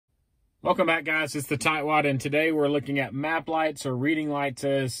Welcome back, guys. It's the Tightwad, and today we're looking at map lights, or reading lights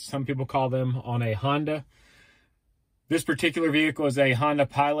as some people call them, on a Honda. This particular vehicle is a Honda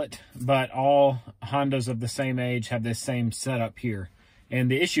Pilot, but all Hondas of the same age have this same setup here. And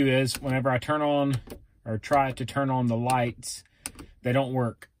the issue is, whenever I turn on or try to turn on the lights, they don't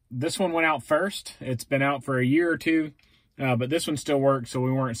work. This one went out first. It's been out for a year or two, but this one still works, so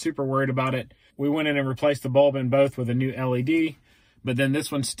we weren't super worried about it. We went in and replaced the bulb in both with a new LED. But then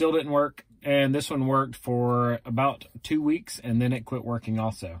this one still didn't work, and this one worked for about 2 weeks, and then it quit working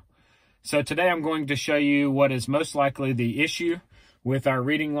also. So today I'm going to show you what is most likely the issue with our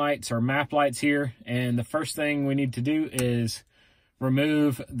reading lights or map lights here. And the first thing we need to do is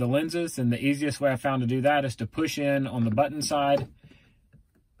remove the lenses, and the easiest way I found to do that is to push in on the button side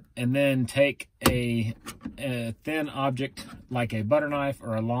and then take a thin object like a butter knife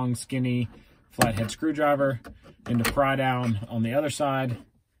or a long skinny flathead screwdriver and to pry down on the other side,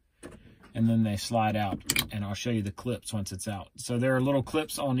 and then they slide out, and I'll show you the clips once it's out. So there are little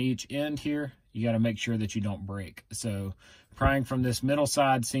clips on each end here. You got to make sure that you don't break. So prying from this middle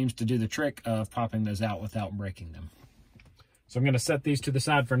side seems to do the trick of popping those out without breaking them. So I'm going to set these to the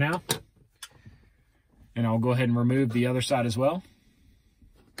side for now, and I'll go ahead and remove the other side as well.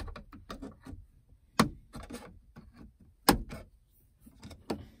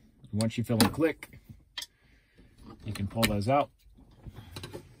 Once you feel them click, you can pull those out.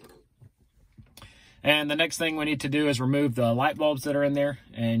 And the next thing we need to do is remove the light bulbs that are in there,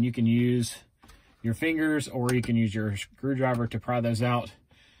 and you can use your fingers or you can use your screwdriver to pry those out.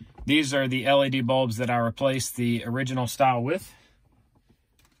 These are the LED bulbs that I replaced the original style with.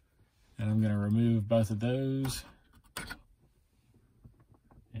 And I'm going to remove both of those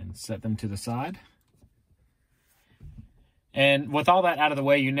and set them to the side. And with all that out of the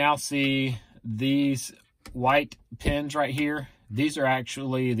way, you now see these white pins right here. These are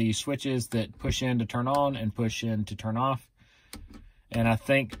actually the switches that push in to turn on and push in to turn off. And I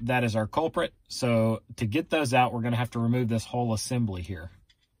think that is our culprit. So to get those out, we're going to have to remove this whole assembly here.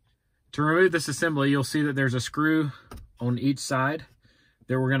 To remove this assembly, you'll see that there's a screw on each side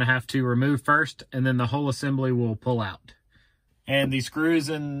that we're going to have to remove first, and then the whole assembly will pull out. And the screws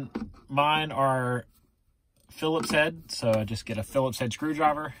in mine are Phillips head, so I just get a Phillips head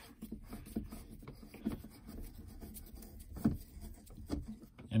screwdriver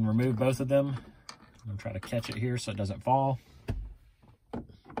and remove both of them. I'm going to try to catch it here so it doesn't fall.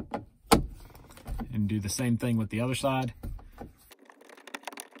 And do the same thing with the other side.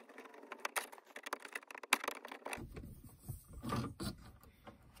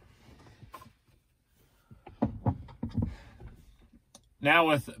 Now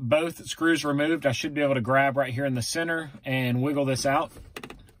with both screws removed, I should be able to grab right here in the center and wiggle this out.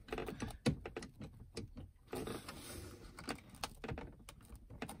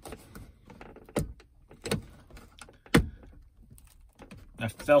 I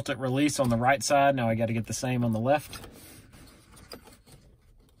felt it release on the right side. Now I got to get the same on the left.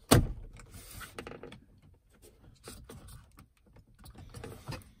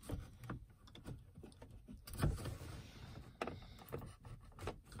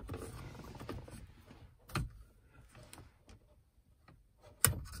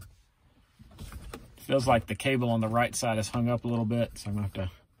 Feels like the cable on the right side is hung up a little bit, so I'm going to have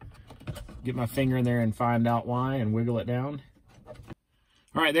to get my finger in there and find out why and wiggle it down.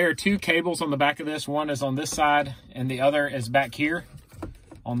 All right, there are two cables on the back of this. One is on this side, and the other is back here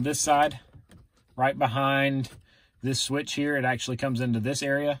on this side, right behind this switch here. It actually comes into this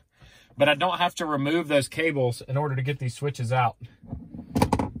area, but I don't have to remove those cables in order to get these switches out.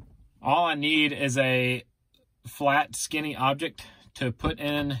 All I need is a flat, skinny object to put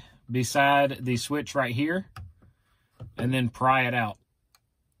in beside the switch right here, and then pry it out,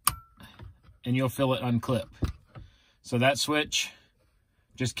 and you'll feel it unclip. So that switch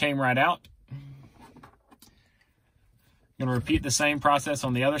just came right out. I'm going to repeat the same process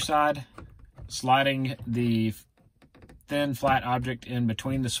on the other side, sliding the thin flat object in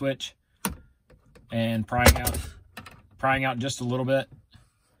between the switch and prying out just a little bit,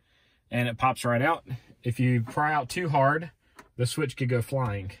 and it pops right out. If you pry out too hard, the switch could go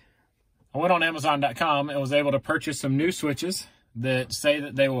flying. I went on Amazon.com and was able to purchase some new switches that say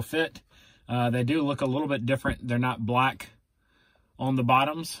that they will fit. They do look a little bit different. They're not black on the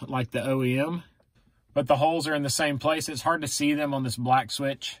bottoms like the OEM, but the holes are in the same place. It's hard to see them on this black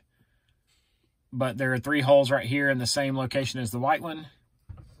switch, but there are 3 holes right here in the same location as the white one.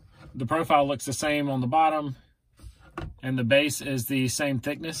 The profile looks the same on the bottom, and the base is the same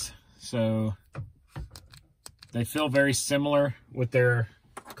thickness. So they feel very similar with their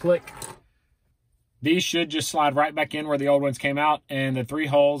click These should just slide right back in where the old ones came out, and the 3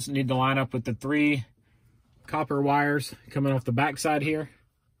 holes need to line up with the 3 copper wires coming off the back side here.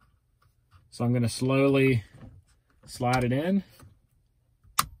 So I'm going to slowly slide it in,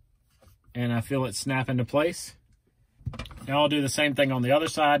 and I feel it snap into place. Now I'll do the same thing on the other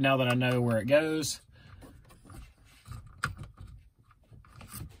side now that I know where it goes.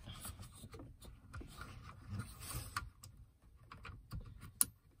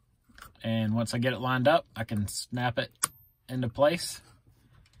 And once I get it lined up, I can snap it into place.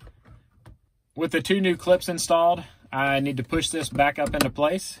 With the 2 new clips installed, I need to push this back up into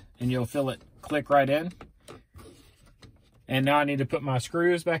place, and you'll feel it click right in. And now I need to put my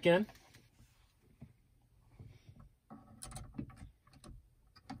screws back in.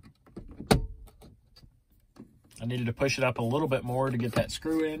 I needed to push it up a little bit more to get that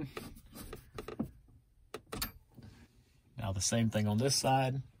screw in. Now the same thing on this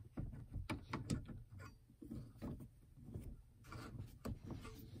side.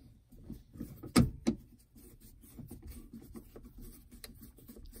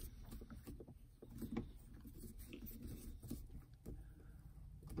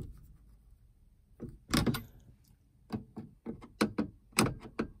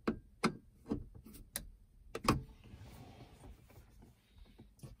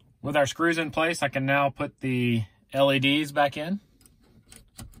 With our screws in place, I can now put the LEDs back in.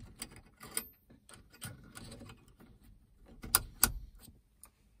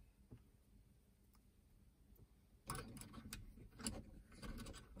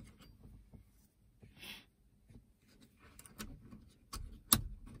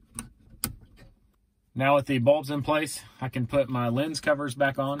 Now with the bulbs in place, I can put my lens covers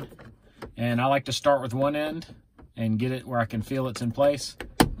back on. And I like to start with one end and get it where I can feel it's in place.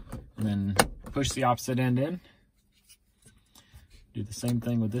 And then push the opposite end in. Do the same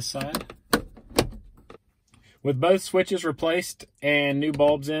thing with this side. With both switches replaced and new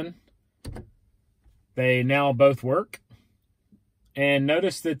bulbs in, they now both work. And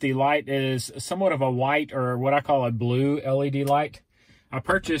notice that the light is somewhat of a white, or what I call a blue LED light. I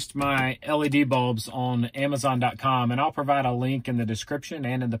purchased my LED bulbs on Amazon.com, and I'll provide a link in the description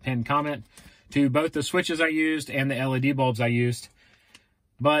and in the pinned comment to both the switches I used and the LED bulbs I used.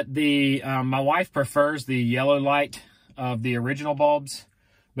 But my wife prefers the yellow light of the original bulbs,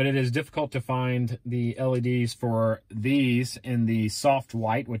 but it is difficult to find the LEDs for these in the soft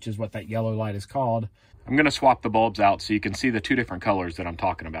white, which is what that yellow light is called. I'm going to swap the bulbs out so you can see the 2 different colors that I'm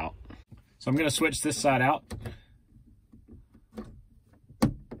talking about. So I'm going to switch this side out.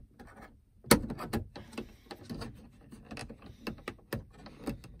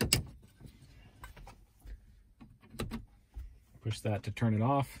 Push that to turn it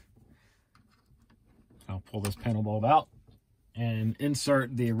off. I'll pull this panel bulb out and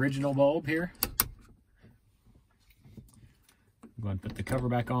insert the original bulb here. Go ahead and put the cover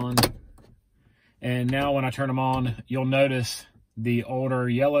back on. And now when I turn them on, you'll notice the older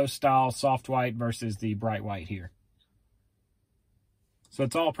yellow style soft white versus the bright white here. So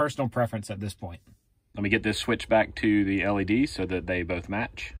it's all personal preference at this point. Let me get this switch back to the LED so that they both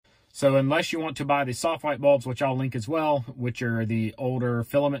match. So unless you want to buy the soft white bulbs, which I'll link as well, which are the older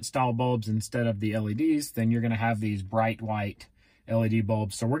filament style bulbs instead of the LEDs, then you're going to have these bright white LED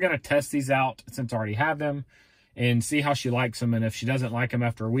bulbs. So we're going to test these out since I already have them and see how she likes them. And if she doesn't like them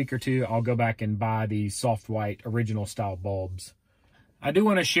after a week or 2, I'll go back and buy the soft white original style bulbs. I do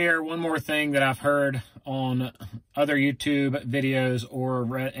want to share one more thing that I've heard on other YouTube videos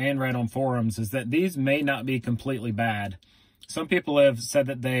and read on forums, is that these may not be completely bad. Some people have said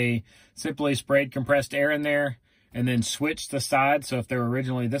that they simply sprayed compressed air in there and then switched the sides. So if they were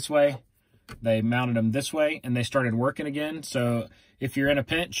originally this way, they mounted them this way and they started working again. So if you're in a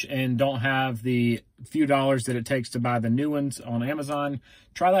pinch and don't have the few dollars that it takes to buy the new ones on Amazon,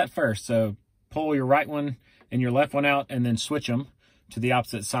 try that first. So pull your right one and your left one out and then switch them to the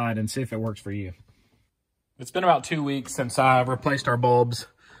opposite side and see if it works for you. It's been about 2 weeks since I replaced our bulbs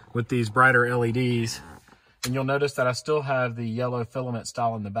with these brighter LEDs. And you'll notice that I still have the yellow filament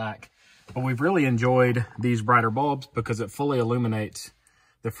style in the back. But we've really enjoyed these brighter bulbs because it fully illuminates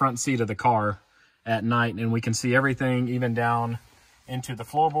the front seat of the car at night. And we can see everything even down into the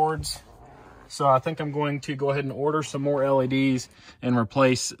floorboards. So I think I'm going to go ahead and order some more LEDs and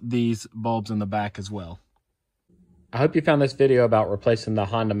replace these bulbs in the back as well. I hope you found this video about replacing the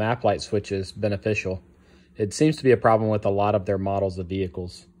Honda map light switches beneficial. It seems to be a problem with a lot of their models of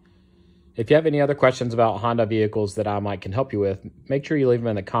vehicles. If you have any other questions about Honda vehicles that I can help you with, make sure you leave them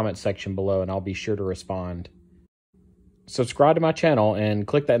in the comment section below and I'll be sure to respond. Subscribe to my channel and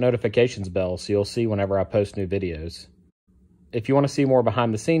click that notifications bell so you'll see whenever I post new videos. if you want to see more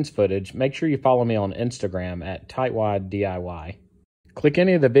behind the scenes footage, make sure you follow me on Instagram at TightwadDIY. Click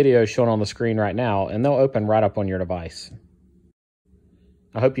any of the videos shown on the screen right now and they'll open right up on your device.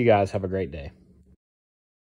 I hope you guys have a great day.